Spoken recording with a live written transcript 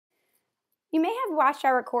You may have watched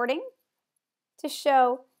our recording to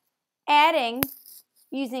show adding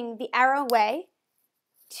using the arrow way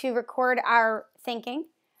to record our thinking.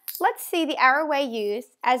 Let's see the arrow way used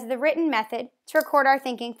as the written method to record our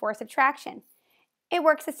thinking for subtraction. It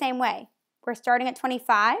works the same way. We're starting at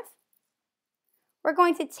 25. We're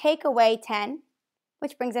going to take away 10,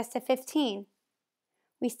 which brings us to 15.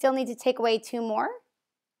 We still need to take away 2 more,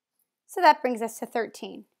 so that brings us to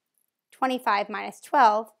 13. 25 minus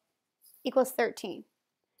 12 equals 13.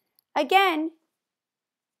 Again,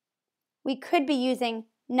 we could be using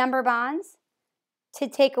number bonds to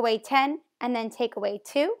take away 10 and then take away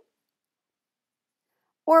 2.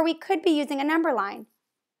 Or we could be using a number line,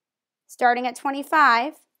 starting at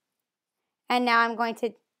 25, and now I'm going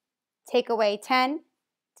to take away 10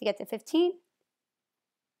 to get to 15,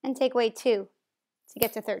 and take away 2 to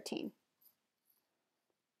get to 13.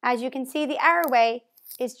 As you can see, the arrow way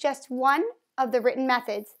is just one of the written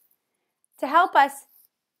methods to help us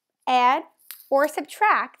add or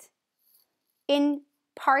subtract in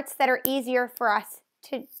parts that are easier for us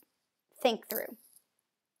to think through.